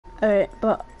Alright,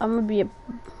 but I'm gonna be a...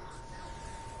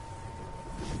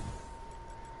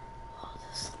 Oh,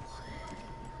 this...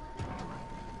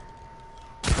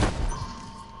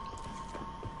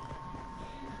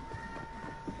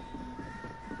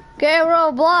 Okay,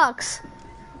 Roblox.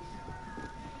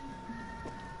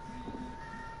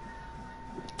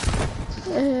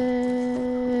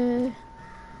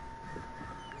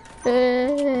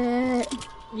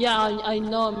 Yeah, I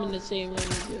know I'm in the same room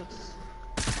as you.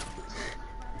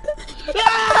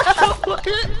 No!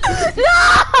 No!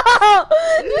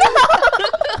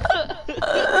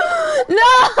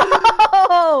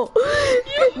 No!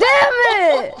 Damn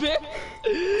it!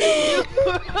 You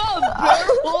were a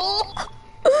barrel.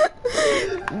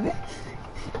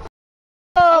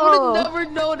 I would have never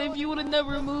known if you would have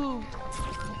never moved.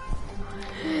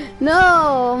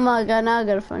 No! Oh my god, now I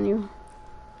gotta find you.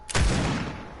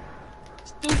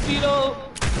 Stupido.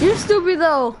 You're stupid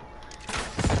though.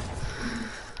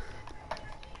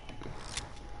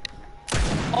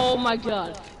 Oh my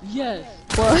god. Yes.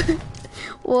 What?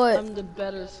 What? I'm the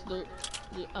better slurp.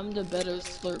 I'm the better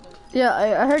slurp. Yeah,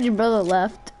 I heard your brother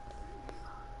left.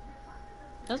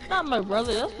 That's not my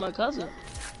brother, that's my cousin.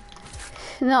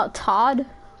 No, Todd.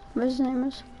 What his name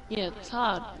is? Yeah,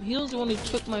 Todd. He was the one who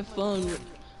took my phone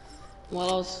while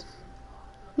I was...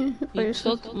 He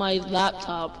took my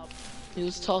laptop. He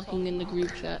was talking in the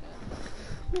group chat.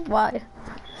 Why?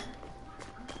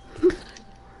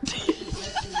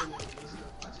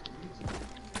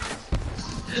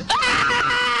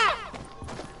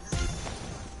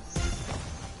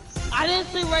 I didn't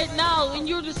say right now, and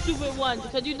you're the stupid one,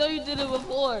 because you know you did it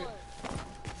before.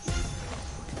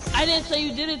 I didn't say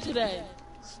you did it today.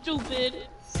 Stupid.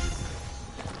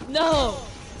 No.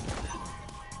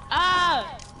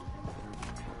 Ah!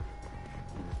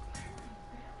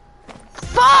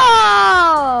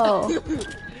 Oh!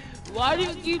 Why do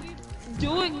you keep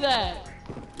doing that?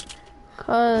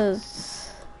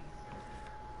 'Cause...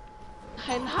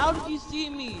 And how did you see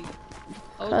me?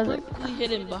 I was perfectly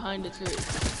hidden behind a tree.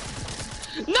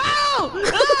 No!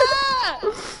 Ah!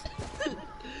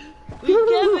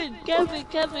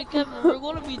 Kevin, we're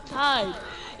gonna be tied.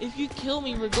 If you kill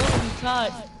me, we're gonna be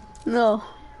tied. No.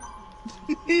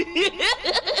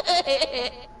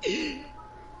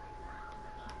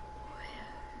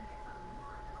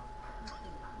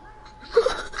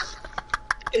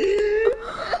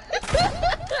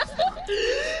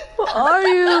 What are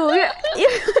you?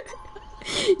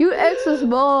 You extra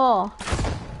small.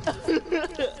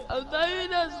 I'm not even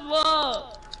that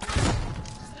small.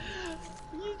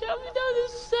 You got me down to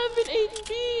 7 HP.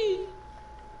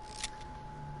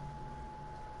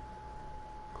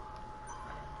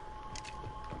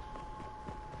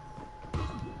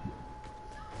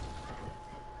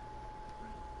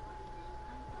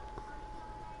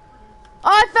 Oh,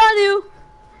 I found you.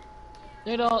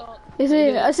 You know.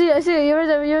 I see.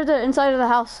 You're the inside of the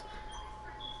house.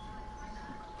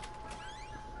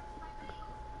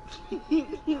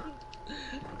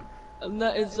 I'm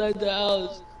not inside the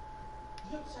house.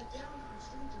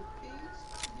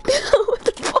 What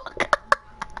the fuck?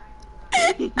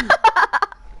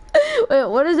 Wait,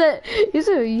 what is that? You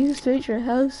said you straight your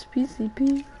house,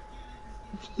 PCP.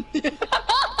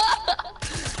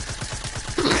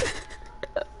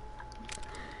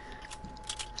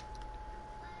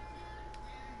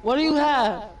 What do you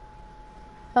have?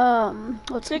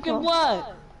 What's Chicken it called?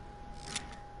 what?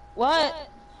 What?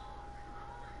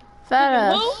 Fat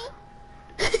ass.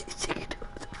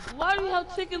 Why do you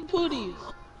have chicken pooties?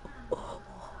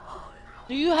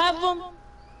 Do you have them?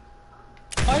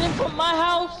 Are they from my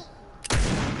house?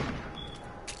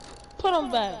 Put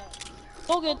them back.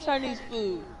 Go get Chinese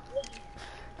food.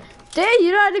 Dang,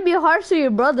 you don't have to be harsh to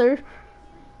your brother.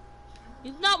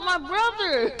 He's not my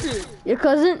brother. Your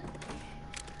cousin?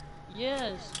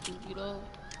 Yes, you know.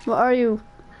 What are you?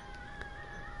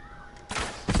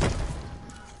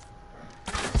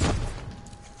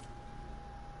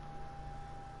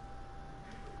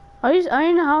 Are you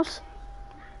in the house?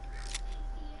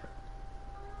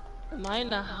 Am I in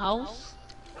the house?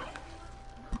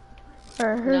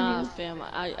 Or I heard Nah, you. fam.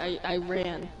 I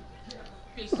ran.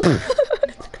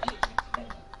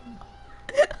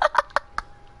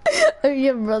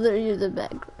 Your brother is the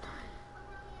back.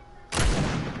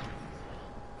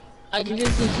 I can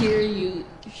just hear you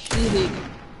shooting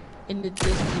in the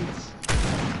distance.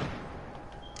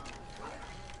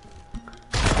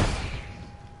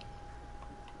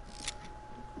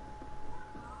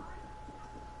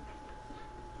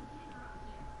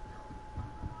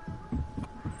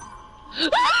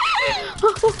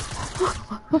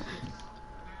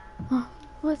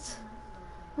 What?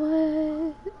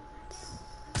 What?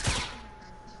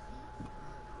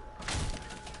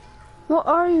 What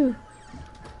are you?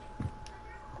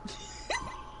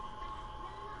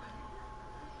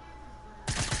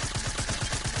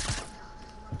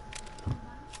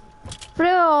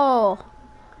 Frio!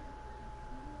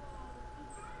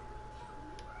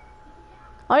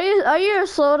 Are you a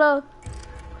soda?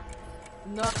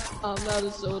 No, I'm not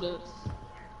a soda.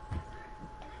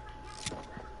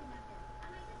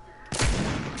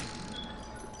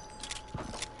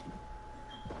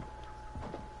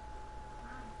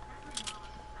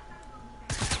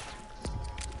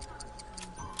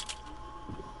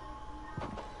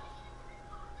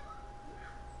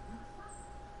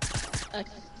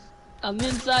 I'm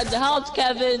inside the house,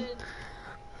 Kevin.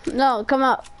 No, come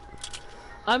out.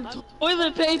 I'm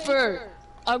toilet paper.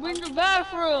 I'm in the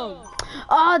bathroom.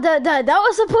 Oh, that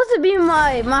was supposed to be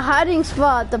my hiding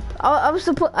spot.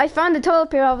 I found the toilet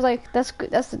paper. I was like, that's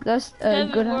good. That's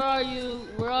Kevin, good. Where are you?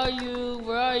 Where are you?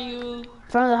 Where are you? In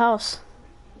front of the house.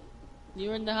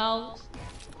 You're in the house.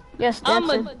 Yes, I'm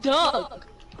dancing. a duck.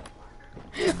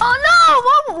 Oh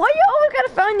no! Why you always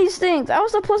gotta find these things? I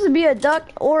was supposed to be a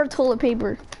duck or a toilet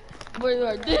paper. Where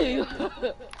are you?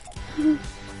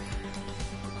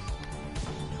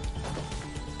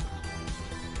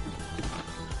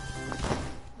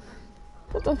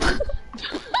 What the fuck?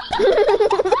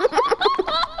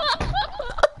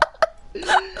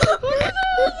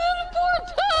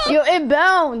 Yo, it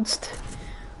bounced.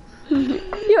 Yo,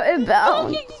 it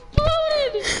bounced.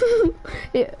 Exploded.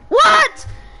 Yeah. What?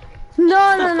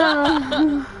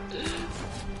 No.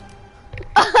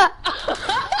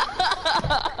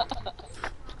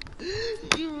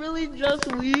 You really just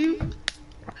leave?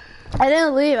 I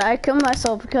didn't leave. I killed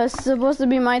myself because it's supposed to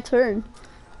be my turn.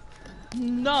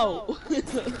 No.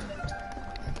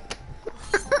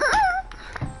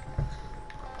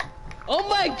 Oh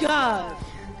my god.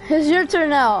 It's your turn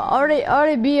now.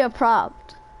 Already be a prop.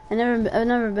 I've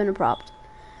never been a prop.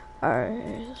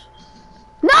 Alright.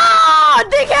 No,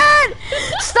 dickhead!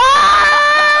 Stop!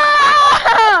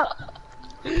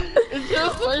 It's the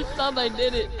first time I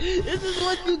did it. This is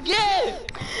what you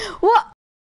get. What?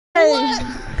 What?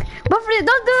 But Frida,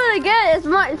 don't do it again.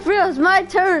 It's my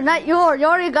turn, not yours. You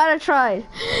already got it tried.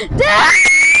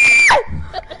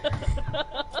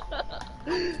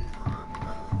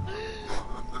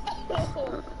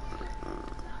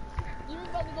 You're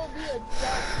about to go be a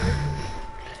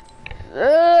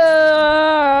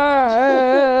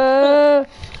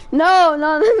No.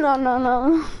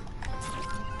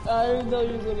 I didn't know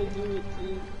you were gonna do it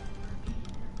too.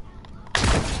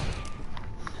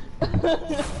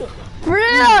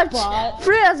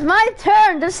 Frida, it's my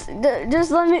turn.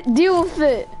 Just let me deal with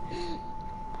it.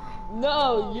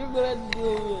 No, you're gonna have to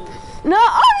deal with it. No,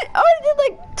 I already did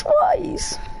like twice.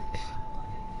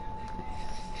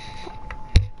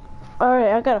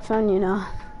 Alright, I gotta find you now.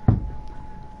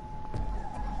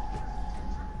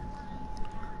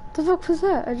 What the fuck was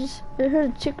that? I heard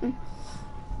a chicken.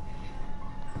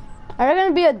 Are you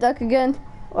gonna be a duck again?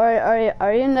 Or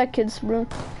are you in that kid's room?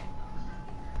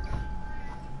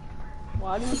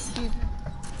 Why do you keep...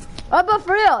 Oh, but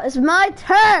for real, it's my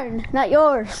turn, not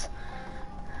yours.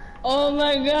 Oh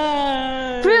my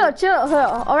god! For real, chill.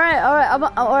 Alright,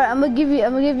 I'm gonna give you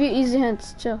easy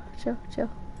hints. Chill.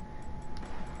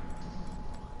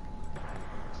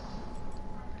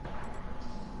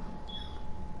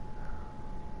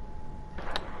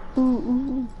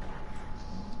 Ooh.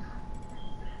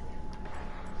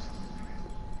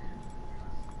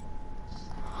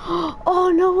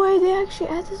 Oh no way! They actually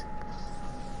had this.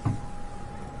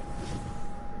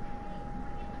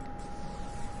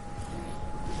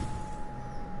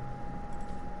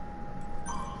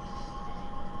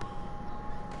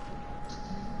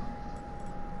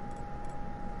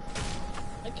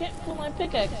 I can't pull my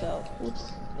pickaxe out.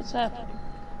 What's happening?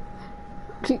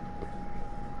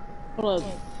 Hold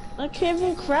on. I can't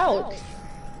even crouch.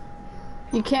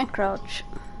 You can't crouch.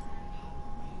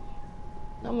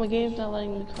 No, my game's not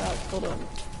letting me crouch. Hold on.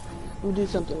 We'll do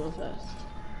something real fast.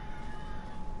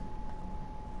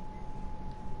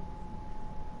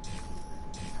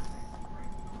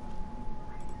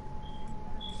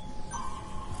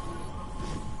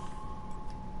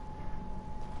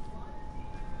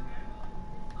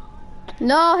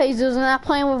 No, Jesus, I'm not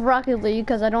playing with Rocket League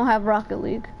because I don't have Rocket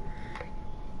League.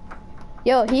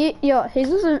 Yo,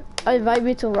 Jesus invite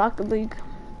me to Rocket League.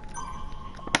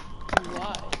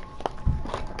 Why?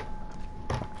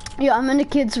 Yo, I'm in the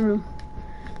kids' room.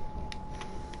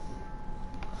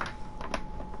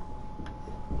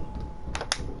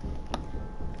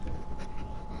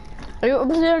 Are you up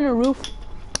there on the roof?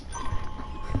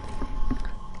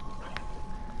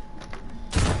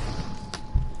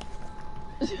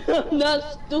 I'm not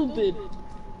stupid.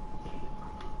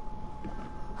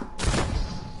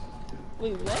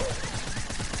 Wait, what?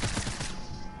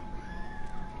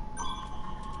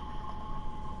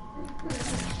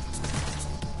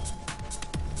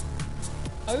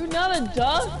 Are you not a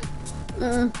duck?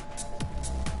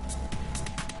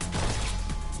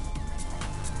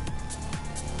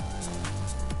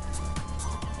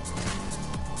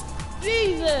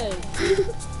 Jesus!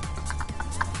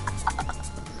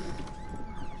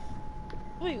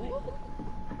 Wait, what?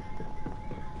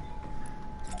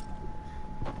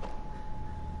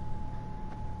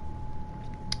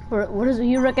 What is it?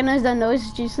 You recognize that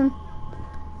noise, Jason?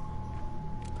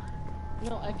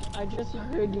 No, I just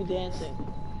heard you dancing.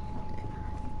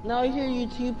 Now I hear you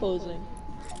T-posing.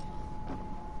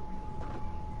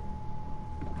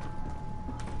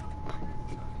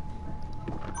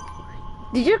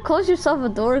 Did you close yourself a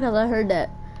door? Because I heard that.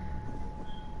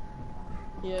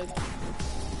 Yeah.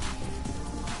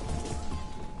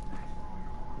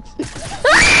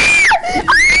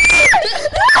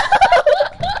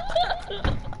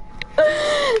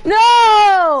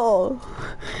 No!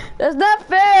 That's not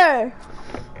fair!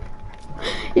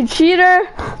 You cheater!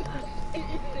 You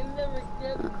never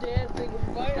kept dancing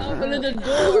right out front of the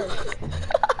door.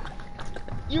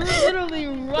 You were literally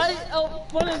right out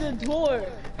front of the door,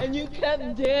 and you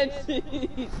kept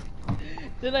dancing.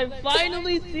 Then I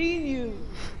finally seen you.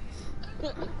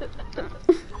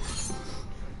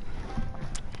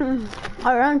 All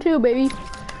right, round two, baby.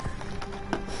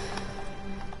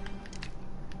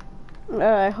 All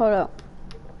right, hold up.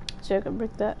 See if I can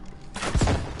break that.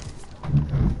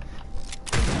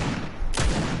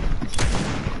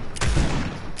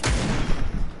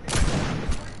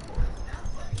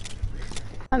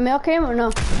 A mail came or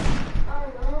no?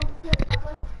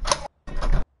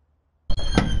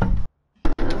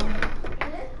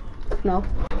 No.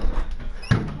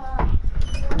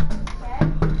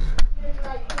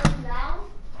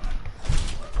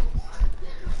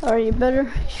 Alright, you better.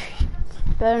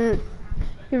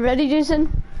 You ready,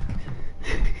 Jason?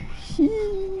 No.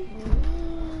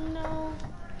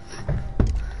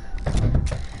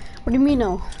 What do you mean,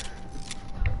 no?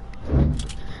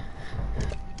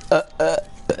 Alright,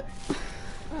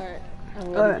 I'm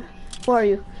ready. Alright, who are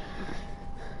you?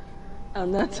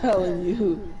 I'm not telling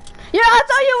you. Yeah, I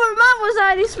thought your mom was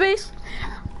hiding space.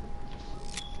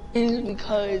 It is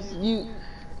because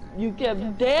you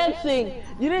kept dancing.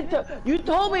 You didn't. You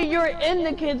told me you were in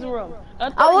the kids' room. I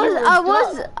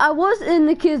was in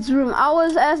the kids' room. I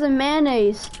was as a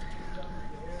mayonnaise.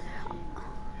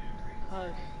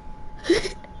 Hush.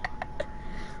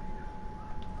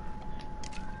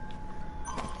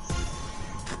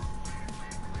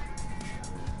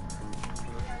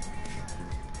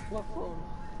 What phone?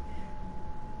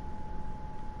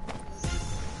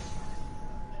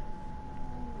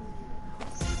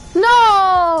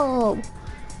 No!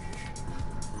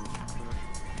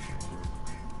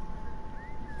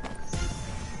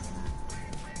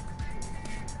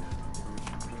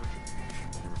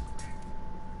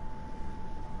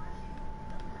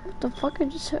 What the fuck? I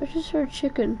just heard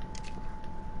chicken.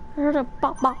 I heard a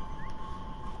pop pop.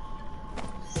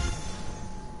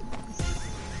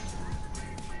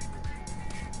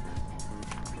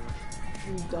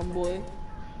 You dumb boy.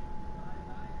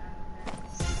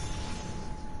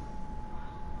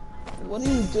 What are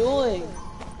you doing?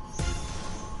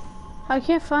 I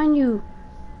can't find you.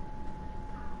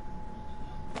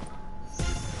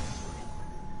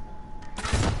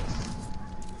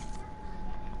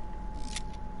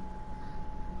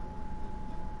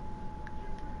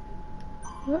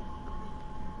 What?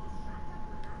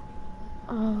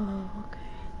 Oh, okay.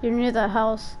 You're near that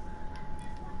house.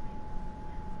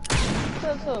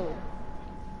 So.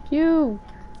 You.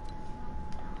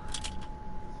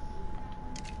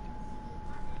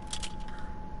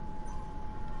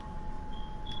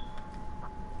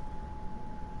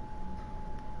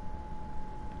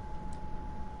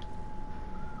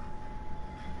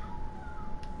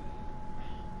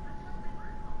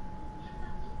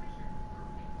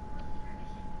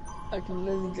 I can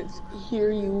literally just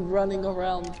hear you running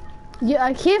around. Yeah,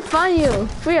 I can't find you.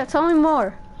 Freya, tell me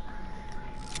more.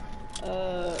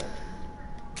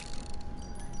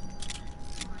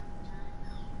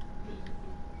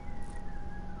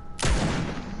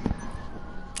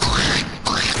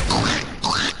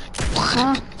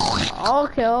 Huh?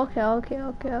 Okay.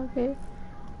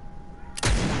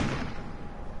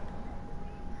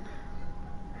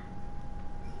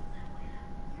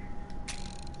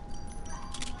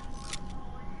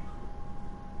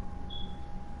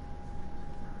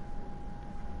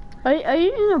 Are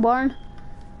you in the barn?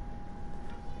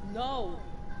 No.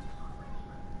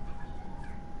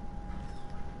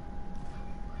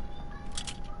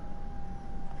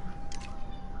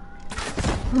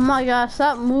 Oh my god,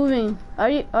 stop moving. Are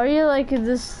you like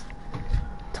this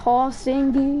tall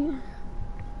thingy?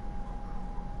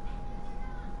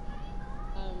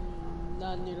 I'm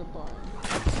not near the barn.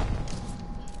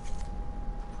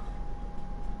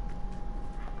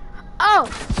 Oh!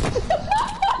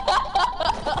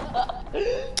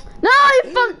 No, you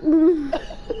fuck.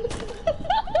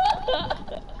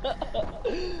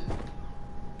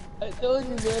 I told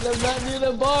you, man, I'm not near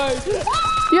the barn.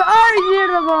 You're already near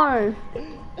the barn.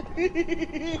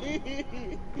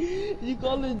 You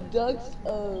call the ducks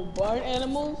barn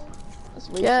animals? That's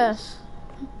racist. Yes.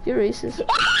 You're racist.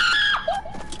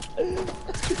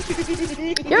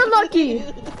 You're lucky.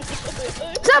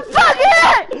 Stop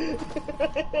fucking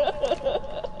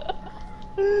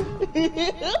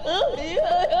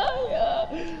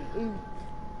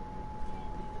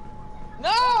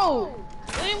No!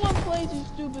 Anyone plays, you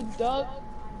stupid duck.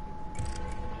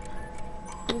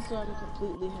 This one I'm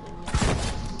completely hitting you.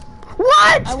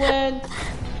 What? I win.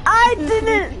 I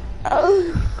didn't.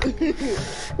 Oh.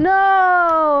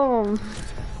 No.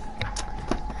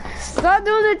 Stop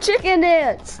doing the chicken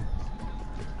dance.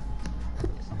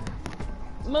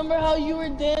 Remember how you were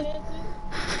dancing?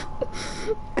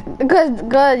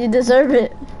 Good, you deserve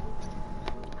it.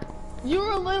 You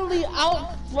were literally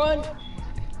out front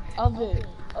of it,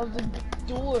 of the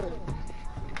door.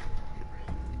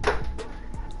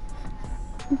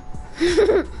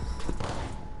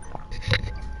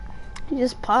 You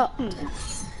just popped.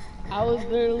 I was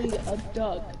literally a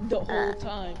duck the whole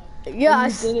time. Yeah, I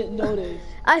didn't notice.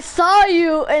 I saw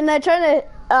you, and I tried to.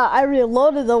 I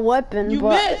reloaded the weapon, You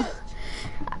but missed.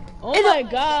 Oh my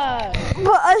god.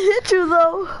 but I hit you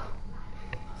though.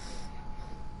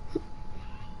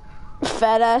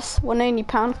 Fat ass,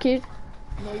 190-pound kid.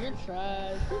 No, you're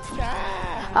trash. You're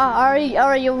trash.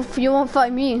 Alright, you won't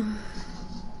fight me.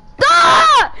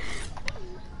 Ah!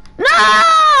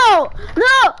 No!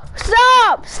 No!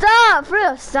 Stop! For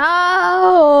real,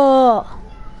 stop!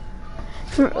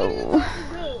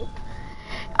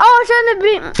 I was trying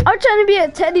to be a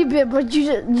teddy bear, but you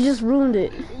just ruined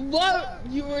it. What?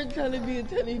 You were trying to be a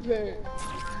teddy bear.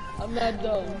 I'm not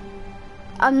dumb.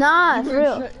 I'm not, for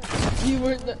real. You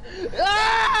were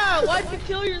Ah! Why'd you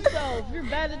kill yourself? You're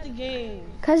bad at the game.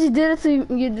 Cause you did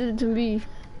it to me.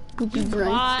 Poopy brain.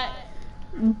 What?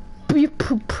 You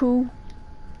poo poo.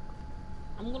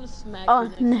 I'm gonna smack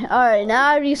Oh, you. alright, now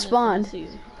I respawned. See you.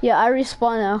 Yeah, I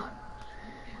respawn now.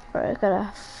 Alright, I gotta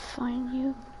find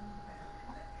you.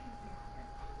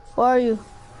 Where are you?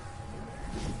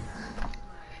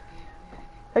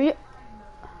 Are you?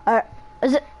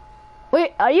 Is it?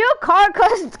 Wait, are you a car?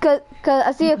 Cause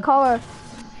I see a car.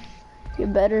 You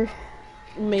better.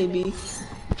 Maybe.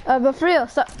 But for real,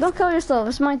 stop. Don't kill yourself.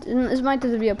 It's mine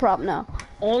to be a prop now.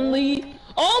 Only.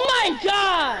 Oh my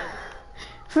god!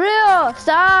 For real,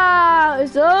 stop.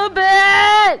 It's so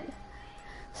bad.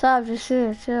 Stop. Just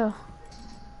chill.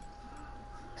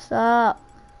 Stop.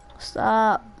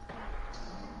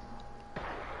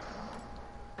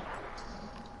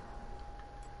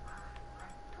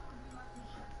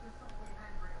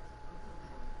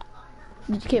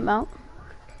 Did you came out?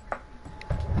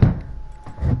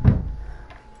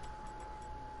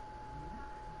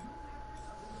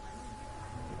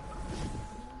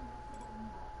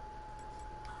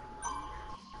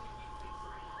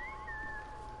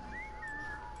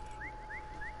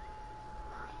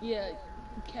 Yeah,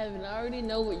 Kevin, I already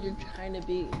know what you're trying to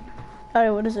be.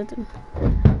 Alright, what is it then?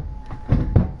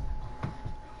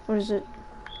 What is it?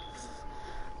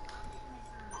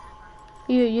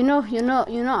 You know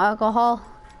alcohol.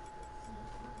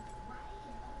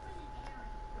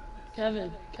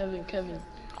 Kevin.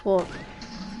 What?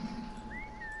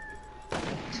 I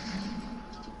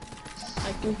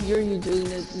can hear you doing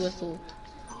this whistle.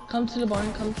 Come to the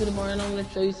barn, I'm gonna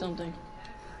show you something.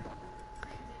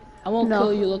 I won't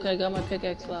kill you, look, I got my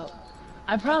pickaxe out.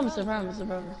 I promise.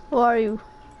 Who are you?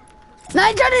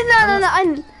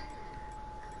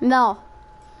 No,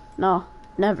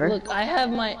 never. Look, I have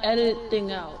my edit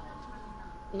thing out.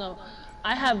 No,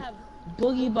 I have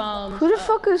boogie bombs. Who the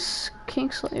fuck is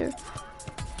Kingslayer?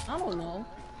 I don't know.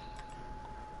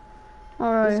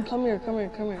 Alright. Come here.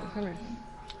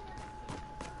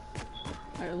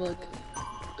 Alright, look.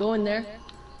 Go in there.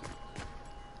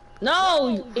 No,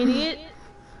 you idiot!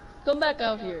 Come back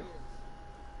out here.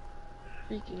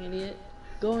 Freaking idiot.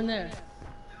 Go in there.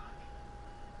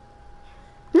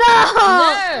 No!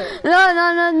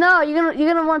 There! No! You're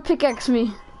gonna want to pickaxe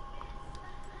me.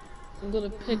 I'm gonna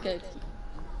pickaxe you.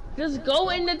 Just go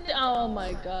in the. Oh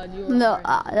my god, you are. No,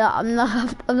 I'm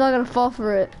not gonna fall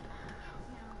for it.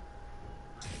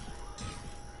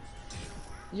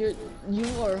 You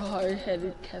are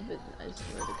hard-headed, Kevin. I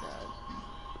swear to God.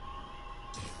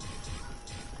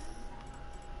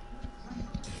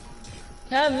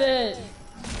 Kevin,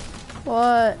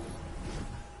 What?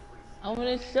 I'm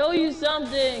gonna show you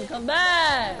something. Come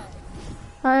back.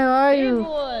 Hi, where are Hey, you?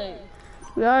 boy.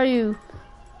 Where are you?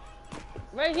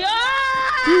 Right here.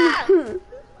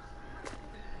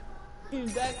 You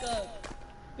back up.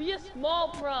 Be a small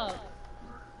prop.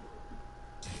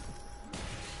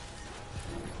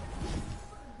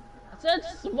 I said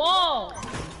small.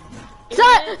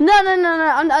 Sorry! No, no, no, no.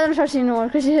 I'm not trusting you anymore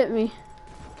because you hit me.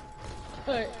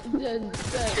 Alright, then.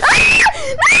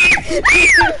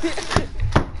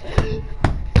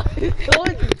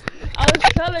 I was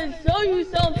trying to show you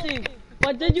something,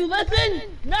 but did you listen?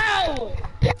 No!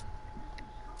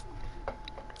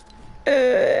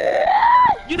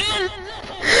 You didn't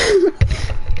listen!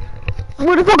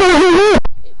 Where the fuck are you?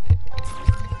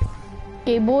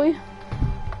 Gay boy.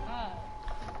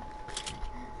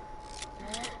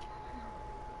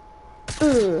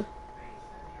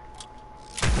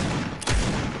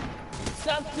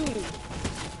 Stop shooting!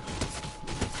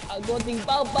 I'm going to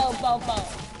bow, bow, bow, bow.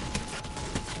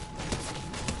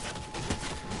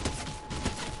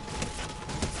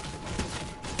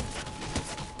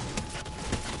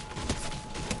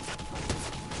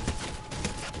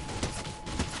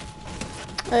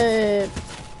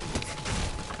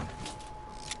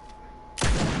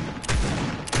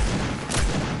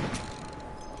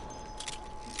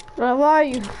 Where are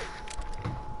you?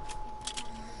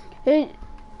 Hey.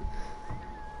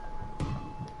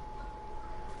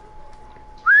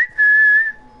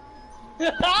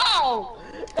 Ow!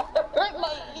 That hurt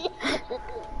my ear.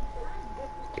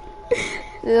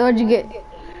 What'd you get?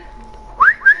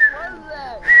 What was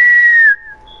that?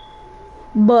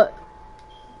 But.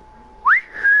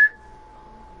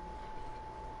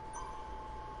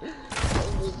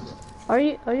 Are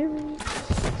you really?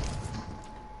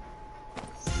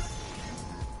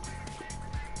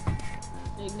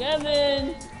 Hey,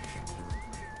 Gavin!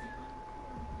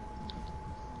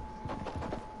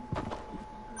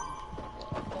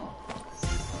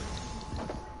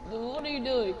 What are you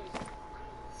doing?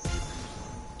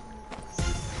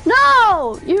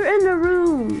 No! You're in the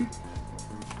room.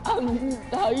 How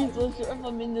are you so sure if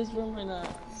I'm in this room or not?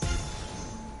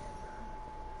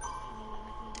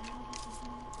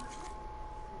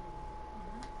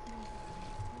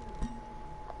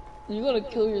 You're gonna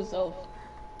kill yourself.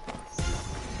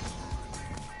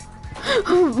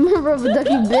 Rubber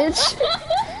ducky bitch.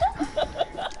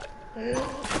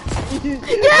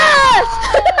 Yes!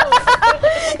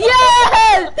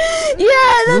 Yes!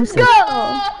 Yeah, let's go!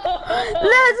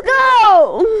 Let's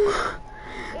go!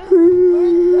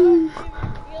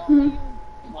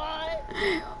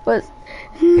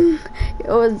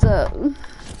 What's up?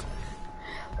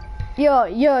 Yo,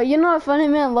 you know what funny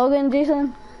man Logan,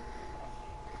 Jason?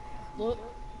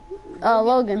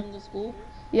 Logan. From the school?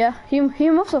 Yeah, he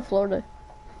moved to Florida.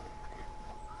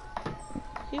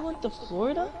 He went to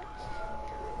Florida?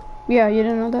 Yeah, you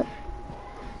didn't know that?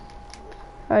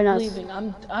 Alright, now. Leaving.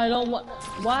 I don't want.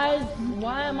 Why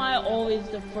am I always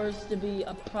the first to be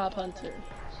a prop hunter?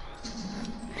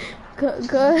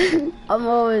 Good. I'm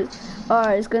always.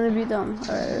 Alright, it's gonna be dumb.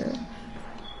 Alright.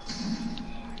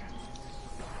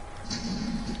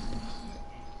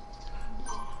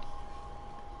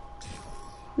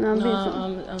 No,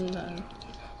 I'm done.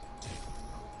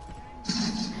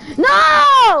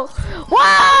 No!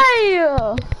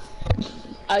 Why?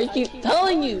 I keep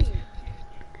telling you.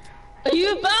 Are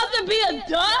you about to be a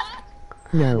duck?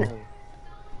 No.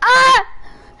 Ah!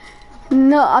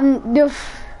 No,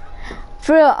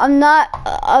 for real, I'm not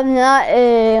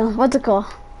a, what's it called?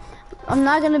 I'm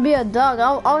not gonna be a dog.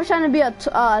 I was trying to be a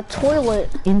toilet.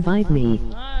 Invite me.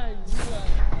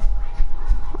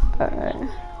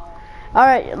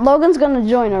 Alright, Logan's gonna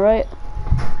join, alright?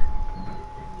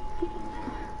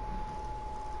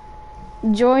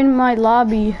 Join my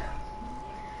lobby.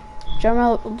 Join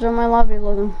my lobby,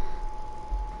 Logan.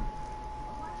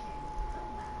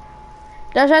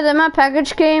 That's right, that my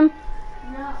package came?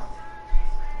 No.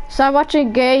 Start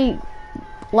watching Gay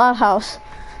Loud House.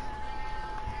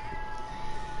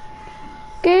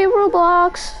 Gay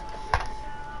Roblox.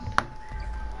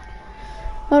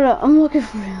 Hold up, I'm looking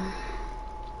for him.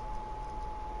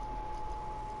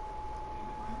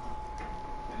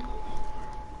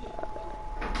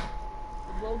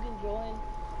 Logan joined.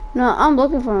 No, I'm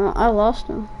looking for him. I lost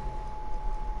him.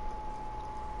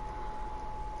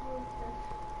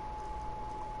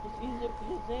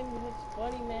 His name is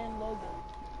Funny Man Logan.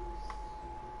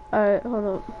 Alright, hold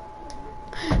up.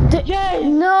 Yes!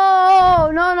 No.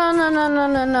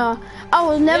 I I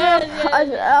was never,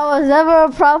 Yeah. I was never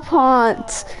a prop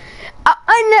hunt.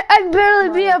 I barely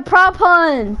be a prop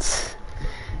hunt.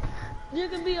 You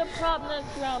can be a prop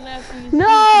next round after you No,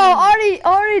 see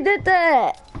already did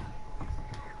that.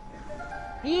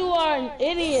 me. You are an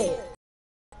idiot.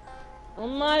 Oh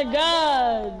my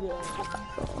god.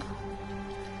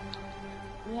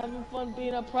 You having fun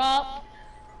being a prop?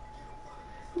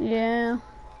 Yeah.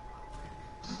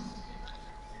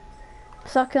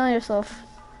 Stop killing yourself.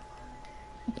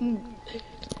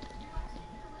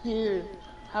 Here,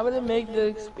 how would it make the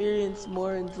experience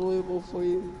more enjoyable for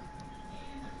you?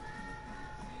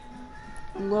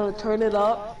 I'm gonna turn it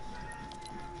up.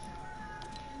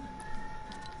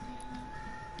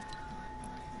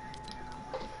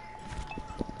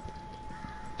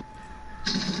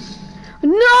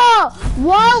 No!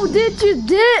 Why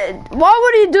Why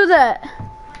would you do that?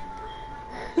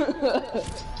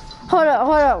 Hold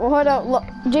up.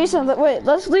 Jason, wait,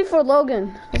 let's leave for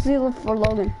Logan.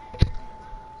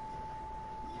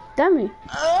 Damn me.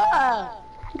 Ah!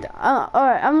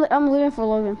 Alright, I'm leaving for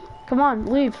Logan. Come on,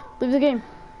 leave the game.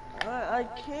 I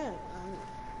can't.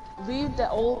 Leave the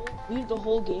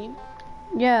whole game.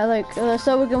 Yeah, like,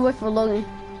 so we can wait for Logan.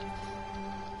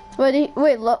 Wait,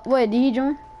 did he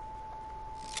join?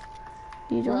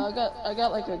 Did he join? Bro, I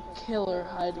got like a killer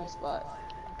hiding spot.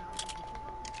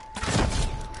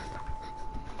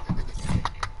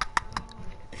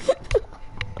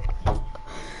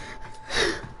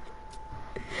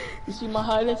 You see my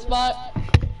hiding spot?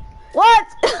 What?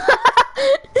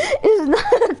 It's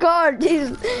not a car,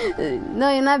 Jesus. No,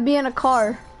 you're not being a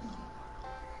car.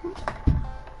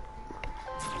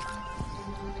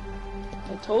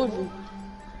 I told you,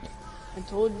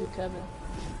 Kevin.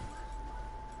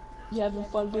 You having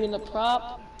fun being a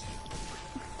prop?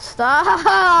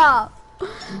 Stop!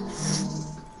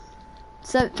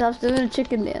 Stop doing a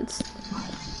chicken dance.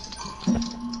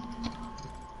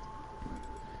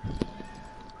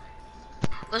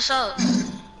 What's up?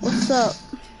 What's up?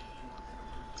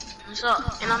 What's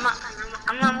up? And I'm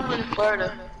not moving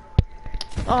further.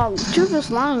 Oh, you're just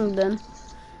lying then.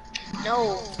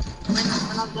 No. When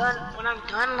I'm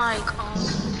done like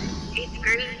 8th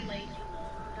grade, like I'm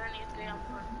done 8th grade, I'm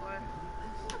going further.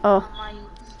 Oh,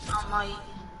 I might.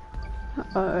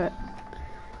 alright.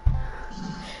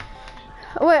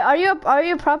 Wait, are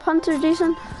you a prop hunter,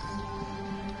 Jason?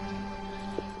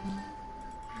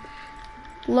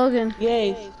 Logan.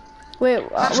 Yay. Wait.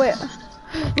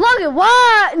 Logan,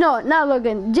 why? No, not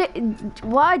Logan.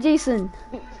 Why Jason?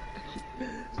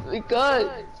 Because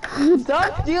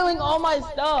stop stealing all my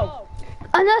stuff.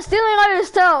 I'm not stealing all your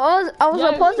stuff. I was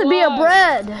Yes, supposed to you be a are.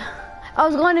 bread. I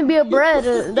was going to be a bread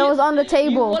that was on the You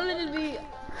table. wanted to be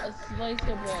a slice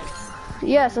of bread.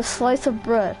 Yes, a slice of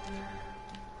bread.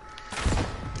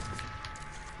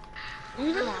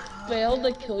 You just failed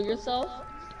to kill yourself?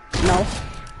 No.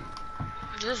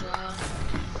 Just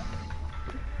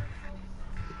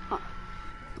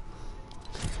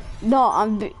No,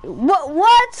 I'm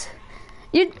what?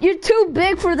 You're too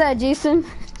big for that, Jason.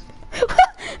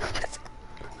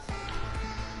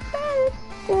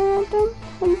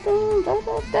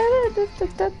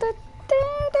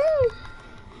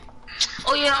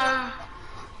 Oh yeah,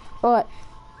 What?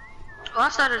 oh, I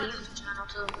started a YouTube channel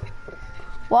too.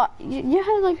 What? You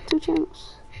had like 2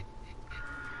 channels.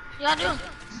 Yeah, I do.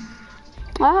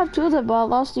 I have 2 of them, but I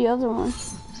lost the other one.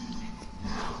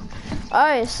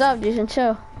 Alright, stop, Jason.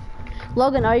 Chill.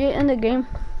 Logan, are you in the game?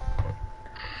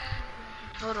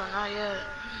 Hold on, not yet.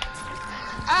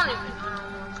 I don't even know no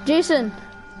more. Jason,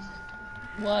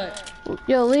 What?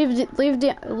 yo, leave the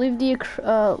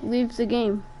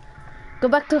game. Go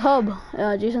back to hub,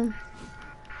 Jason.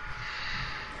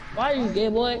 Why are you gay,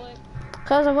 boy?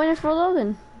 Cause I'm waiting for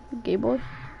Logan, gay boy.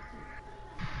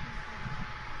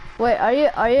 Wait, are you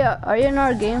in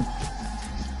our game?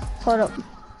 Hold up.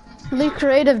 Leave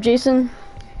creative, Jason.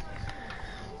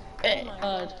 Oh my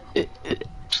god.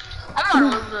 I'm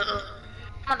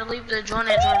about to leave the join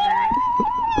that.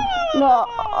 No,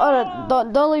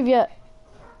 don't leave yet.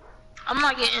 I'm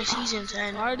not getting season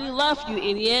 10. I already left, you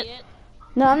idiot.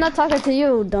 No, I'm not talking to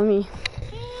you, dummy.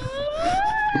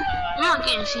 I'm not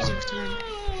getting season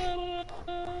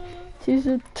 10.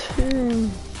 Season 10.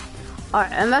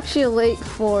 Alright, I'm actually late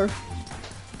for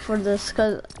this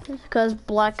cause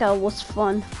Blackout was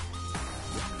fun.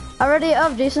 Already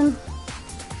up, Jason.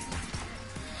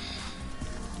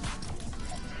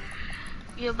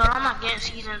 Yeah, but I'm not getting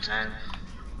season 10.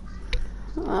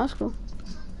 Oh, that's cool.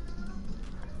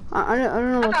 I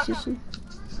don't know what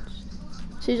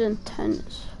season 10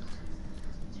 is.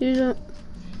 Season.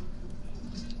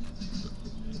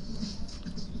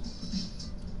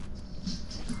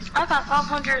 I got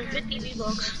 550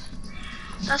 V-Bucks.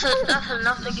 That's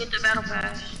enough to get the battle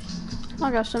pass.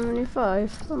 I got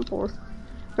 75. I'm poor.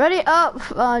 Ready up,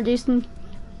 Jason.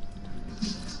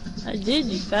 I did,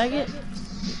 you faggot.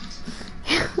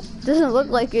 Doesn't look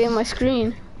like it in my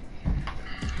screen.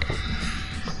 Oh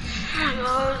my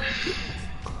god.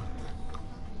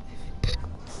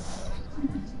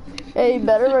 Hey, you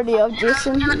better ready up,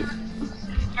 Jason. And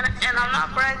I'm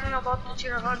not bragging about the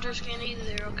tier 100 skin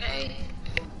either, okay?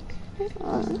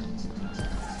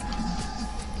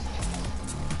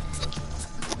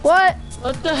 What?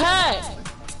 What the heck?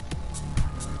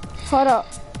 Hold up.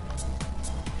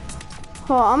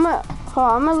 I'm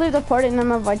gonna leave the party and I'm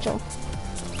gonna invite y'all.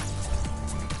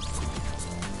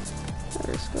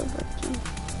 Let's go back to.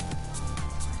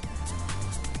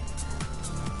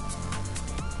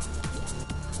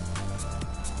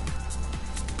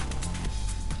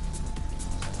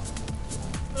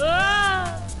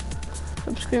 Ah!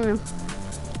 Stop screaming,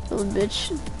 little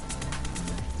bitch.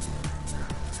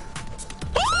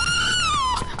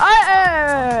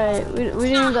 Alright, we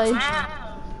didn't like.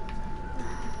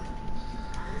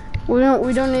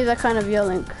 We don't need that kind of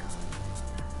yelling.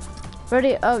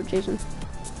 Ready up, Jason.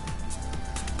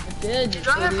 I did, you Did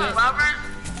you hear idiot. from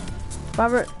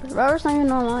Robert? Robert's not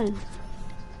even online.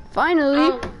 Finally.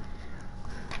 Oh,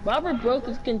 Robert broke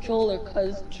his controller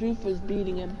because Truth was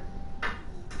beating him.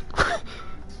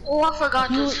 oh, I forgot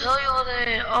to tell you all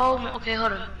that. Oh, okay,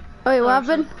 hold on. Oh, wait, what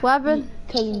happened? What happened?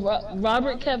 Because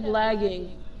Robert kept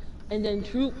lagging, and then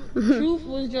Truth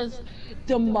was just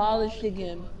demolishing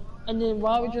him. And then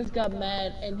Robert just got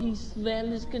mad, and he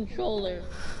slammed his controller.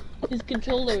 His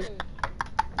controller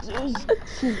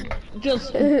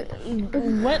just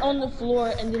went on the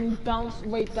floor and then bounced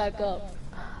right back up.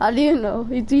 How do you know?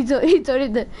 He told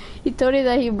you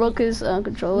that he broke his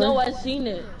controller. No, I seen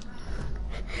it.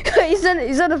 he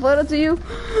sent a photo to you.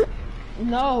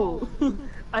 No,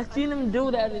 I seen him do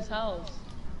it at his house.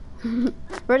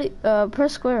 Ready?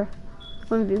 Press square.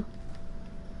 One view.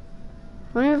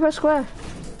 When you press square.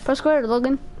 Press square,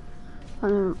 Logan.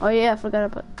 Oh yeah, I forgot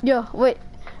about. Yo, wait.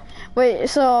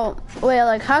 So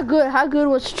like how good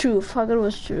was Truth? How good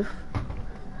was Truth?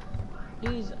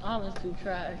 He's honestly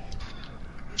trash.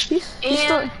 He's And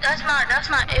still. that's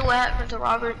not it. What happened to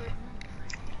Robert?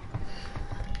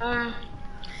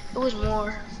 It was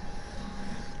more.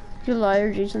 You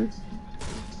liar, Jason.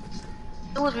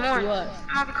 It was more. What?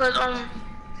 Not because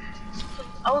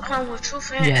I was playing with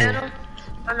Truth and Adam,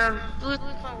 and we was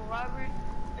playing with Robert,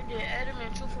 and then Adam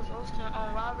and Truth was roasting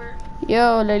on Robert.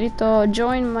 Yo, Lerito,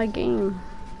 join my game.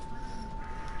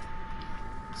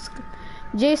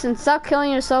 Jason, stop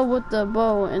killing yourself with the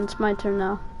bow, and it's my turn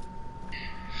now.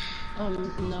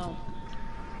 No.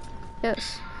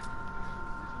 Yes.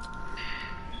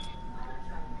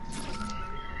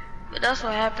 But that's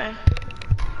what happened.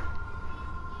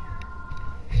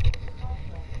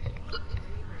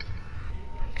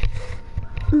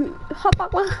 Hop,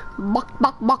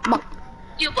 buck.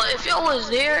 Yeah, but if y'all was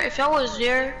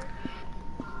there,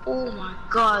 oh my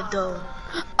god, though.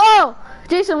 Oh,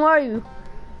 Jason, where are you?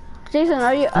 Jason,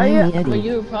 are you? But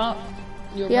you're a prop.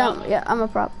 You're a prop. Yeah, I'm a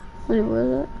prop. What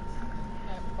is it?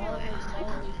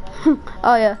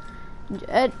 Oh yeah,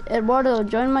 Eduardo,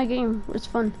 join my game. It's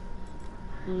fun.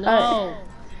 No.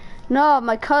 No,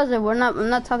 my cousin. I'm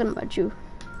not talking about you.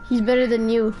 He's better than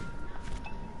you.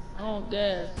 I don't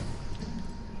dare.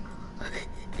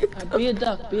 Right, be a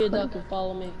duck and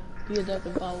follow me. Be a duck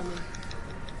and follow me.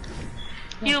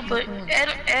 Yeah, but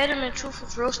Adam and Truth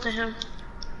was roasting him.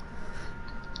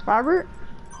 Robert?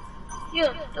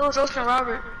 Yeah, it was roasting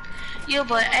Robert. Yeah,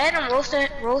 but Adam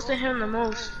roasted him the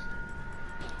most.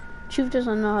 Truth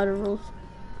doesn't know how to roast.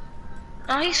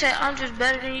 No, he said, I'm just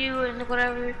better than you and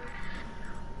whatever.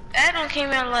 Adam came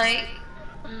out like...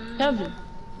 Kevin.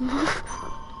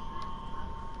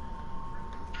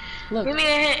 Look. Give me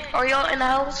a hint. Are y'all in the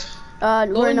house? Go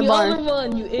We're in the barn. Other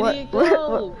one, you idiot.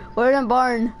 Go. We're in the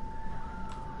barn.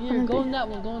 Yeah, go in that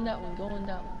one. Go in that one.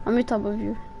 I'm on top of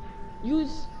you. You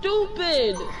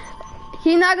stupid.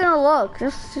 He's not gonna look.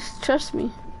 Just trust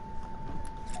me.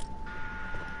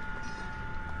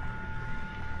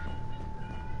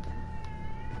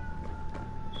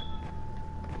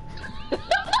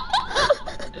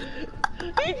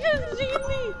 He just seen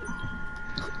me.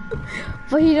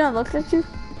 But he didn't look at you.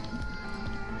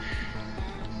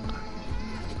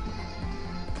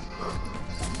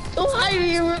 Don't hide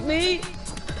here with me.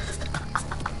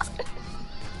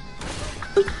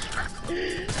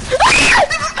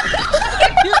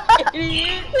 You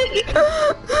idiot.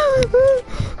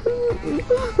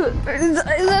 Is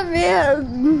that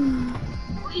man?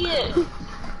 Yeah.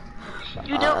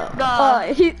 You don't.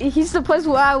 He's the place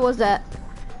where I was at.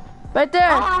 Right there.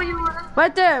 Oh, you were.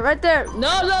 Right there. Right there.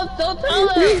 No, don't tell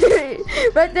him.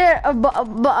 Right there.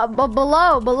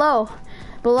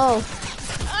 Below.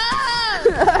 Ah!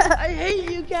 I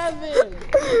hate you, Kevin.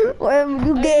 Where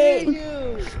you I get? hate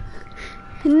you.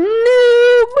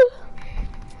 Noob.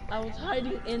 I was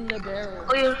hiding in the barrel.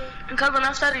 Oh yeah, and Kevin,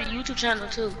 I started a YouTube channel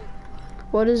too.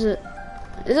 What is it?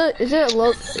 Is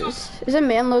it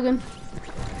Man Logan?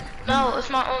 No, it's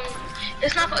my own.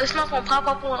 It's not gonna pop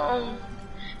up on.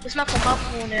 It's not gonna pop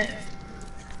up on that.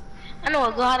 I know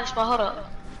a good hiding spot. Hold up.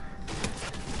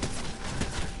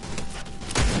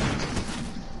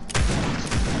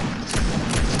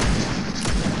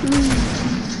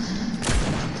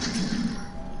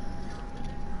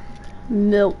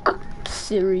 Milk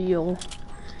cereal.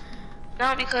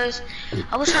 No, because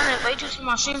I was trying to invite you to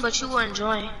my stream, but you weren't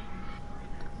joining.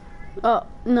 Oh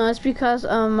no, it's because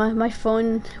my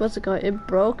phone, what's it called? It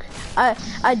broke. I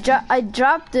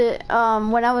dropped it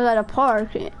when I was at a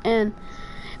park, and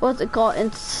what's it called?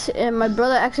 And my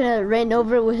brother accidentally ran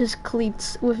over it with his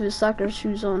cleats, with his soccer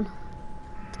shoes on,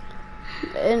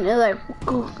 and it like,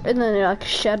 and then it like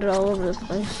shattered all over the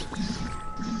place.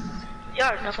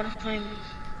 Y'all not gonna play me.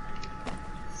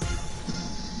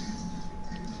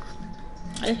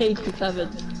 I hate you, Kevin.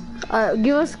 Alright,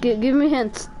 give me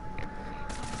hints.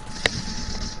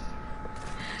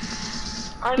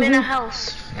 I'm in a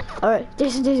house. Alright,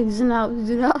 Jason, he's in the house.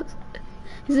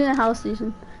 He's in the house,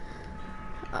 Jason.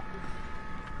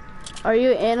 Are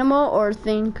you an animal or a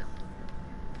thing?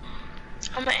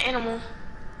 I'm an animal.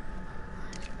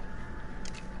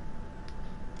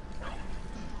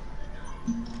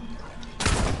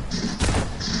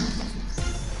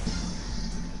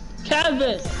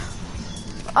 Kevin!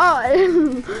 Oh,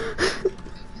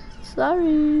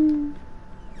 sorry.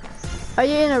 Are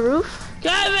you in a roof?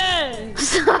 Kevin!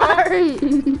 Sorry.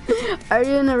 Are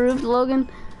you in a roof, Logan?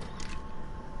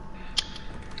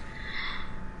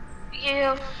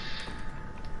 Yeah.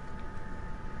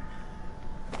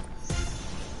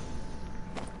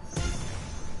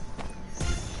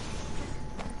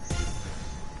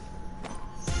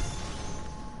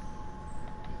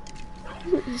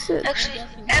 Actually,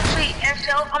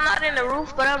 I'm not in the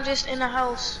roof, but I'm just in the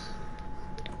house.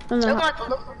 So I'm gonna have to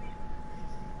look for me.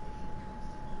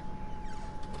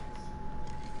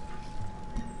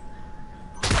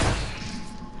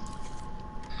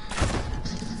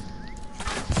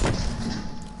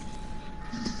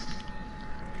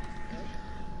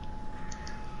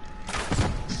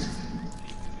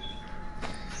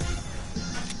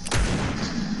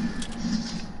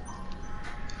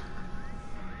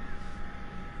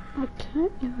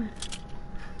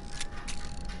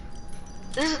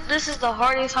 This is the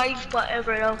hardest hiding spot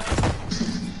ever, though.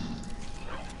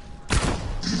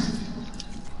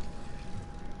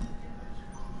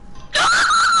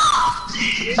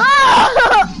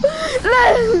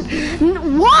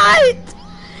 What?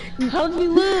 How did we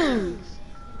lose?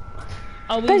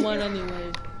 Oh, we won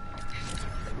anyway.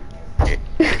 You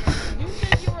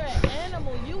said you were an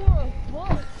animal. You were a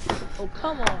book. Oh,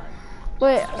 come on.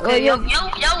 Wait, Okay, yo,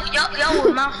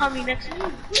 will not have me next to me.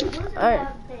 Alright.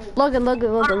 Logan.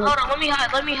 Hold on, let me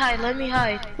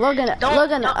hide.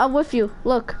 Logan, I'm with you.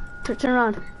 Look, turn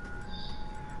around.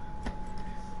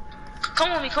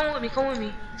 Come with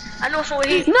me. I know somewhere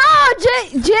here. No,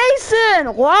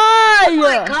 Jason, why? Oh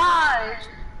my god.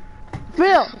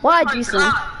 Real, why, Oh Jason?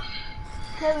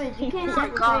 Kevin, you can't my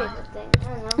God.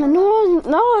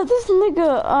 No, this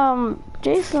nigga,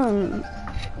 Jason.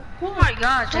 Oh my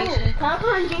god, Jason. Can I put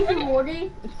on Jason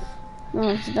Morty? No,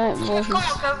 it's not Come bullshit. on,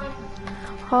 Kevin.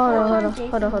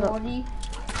 Hold on.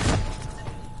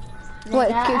 What?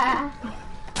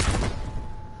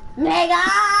 Mega!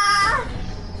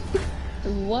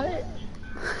 What?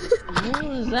 What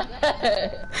was that?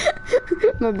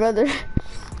 My brother.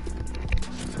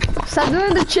 Stop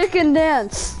doing the chicken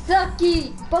dance.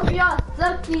 Sucky! Fuck y'all,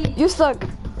 sucky! You suck.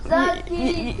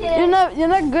 Sucky! You're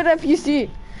not good at PC.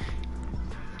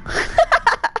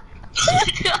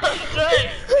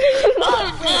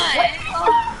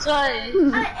 I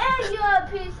am you on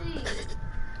PC!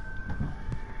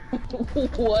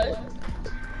 What?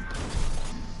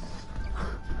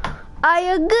 I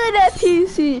am good at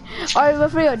PC. Alright,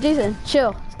 but for real, Jason,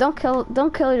 chill. Don't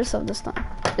kill yourself this time.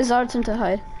 It's our turn to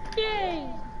hide. Yay!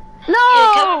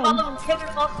 No! Kevin,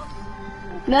 follow.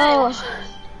 No.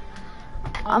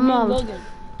 I'm Logan.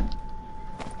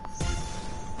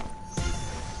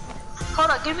 Hold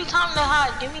on, give me time to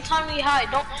hide.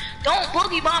 Don't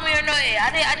boogie bomb me or nothing.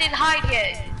 I didn't hide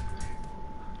yet.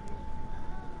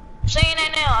 I'm saying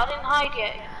that now. I didn't hide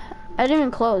yet. I didn't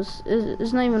even close.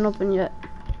 It's not even open yet.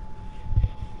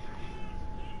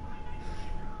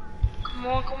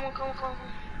 Come on, come on, come on, come on.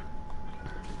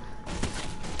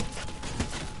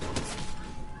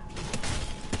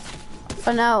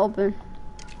 Oh, now open.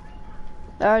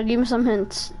 Alright, give me some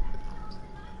hints.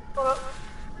 Hold up.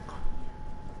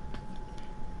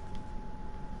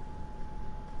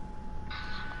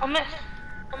 I'm in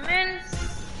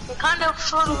the kind of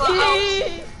sort of a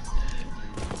house.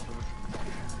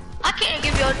 I can't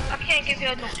give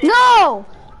you no hint. No!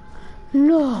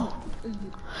 No.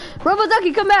 Rubber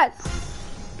Ducky, come back.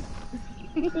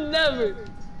 Never.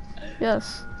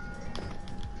 Yes.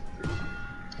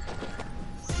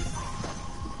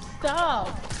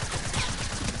 Stop.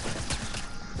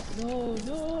 No,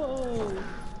 no.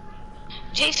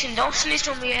 Jason, don't snitch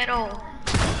on me at all.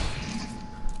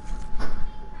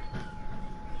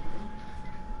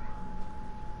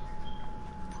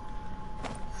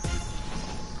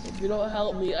 If you don't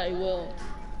help me, I will.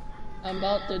 I'm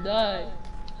about to die.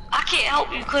 I can't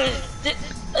help you because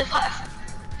if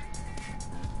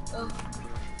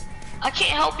I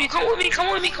can't help you. Come with me,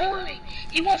 come with me, come with me.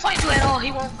 He won't find you at all.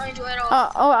 He won't find you at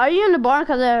all. Oh, are you in the barn?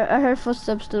 Cause I heard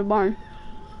footsteps to the barn.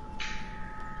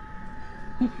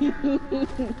 Okay.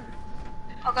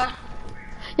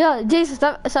 Yo, Jason,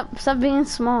 stop being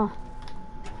small.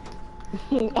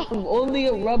 I'm only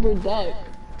a rubber duck.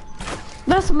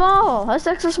 That's small. That's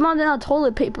extra small than a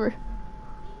toilet paper.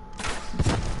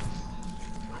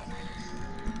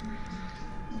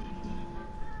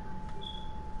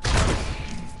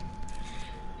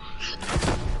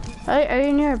 Are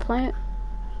you near a plant?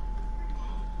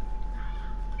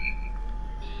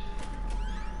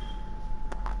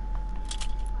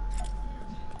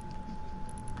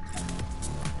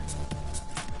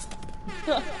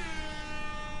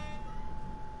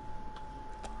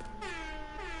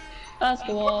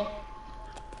 Basketball.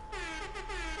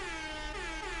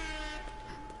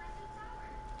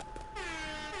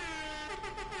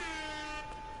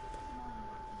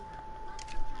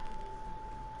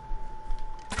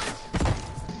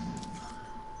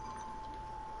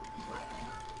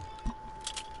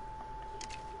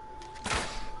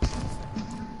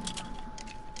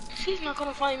 He's not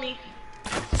gonna find me.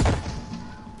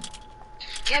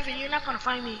 Kevin, you're not gonna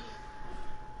find me.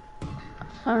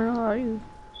 I don't know, are you?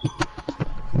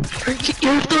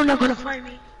 You're still not gonna find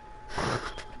me.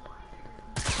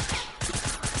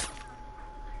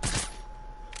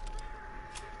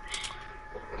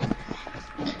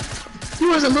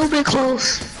 You was a little bit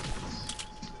close.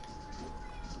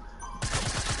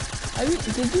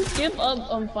 Did you give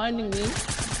up on finding me?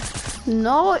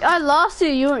 No, I lost you.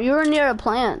 You were near a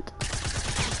plant.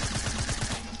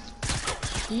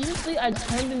 Did you just say I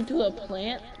turned into a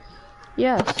plant?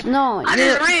 Yes. No. I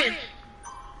just ran.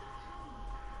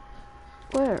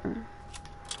 Where?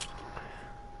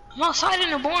 I'm outside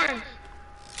in the barn.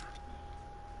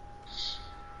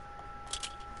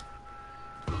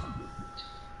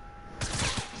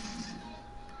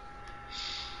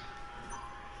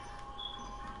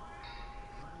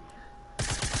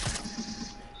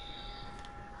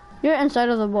 You're inside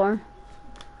of the barn.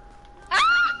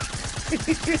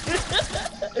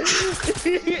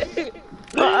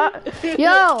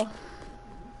 Yo!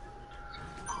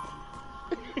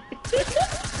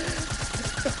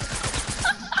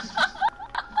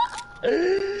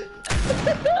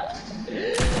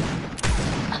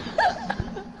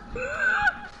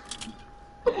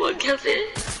 Come on, Kevin.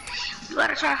 You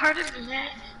gotta try harder than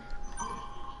that.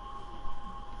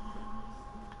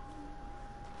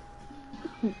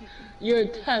 Your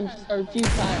attempts are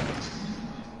futile.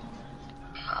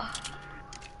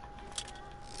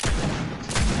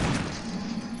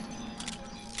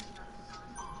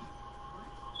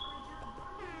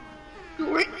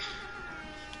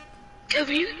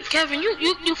 Kevin,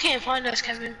 you can't find us,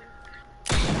 Kevin.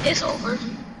 It's over.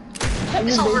 Kevin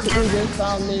It's over, basically Kevin. just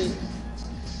found me.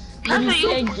 Kevin, You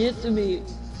can't get to me.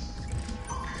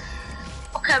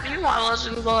 Oh, Kevin, you want us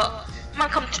to go up. I'm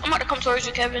about to come towards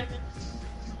you, Kevin.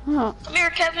 Oh. Come here,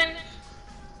 Kevin.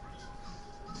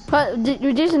 But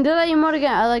Jason, do that emote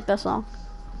again. I like that song.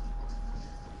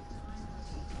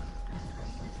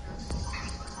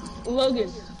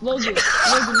 Logan, look.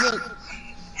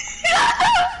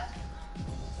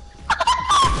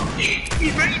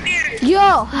 He's right there.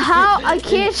 Yo, how I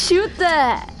can't shoot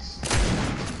that?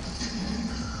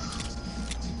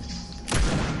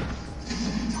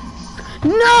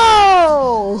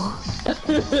 No! How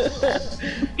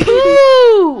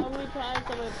Boo! many times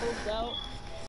have I poked out?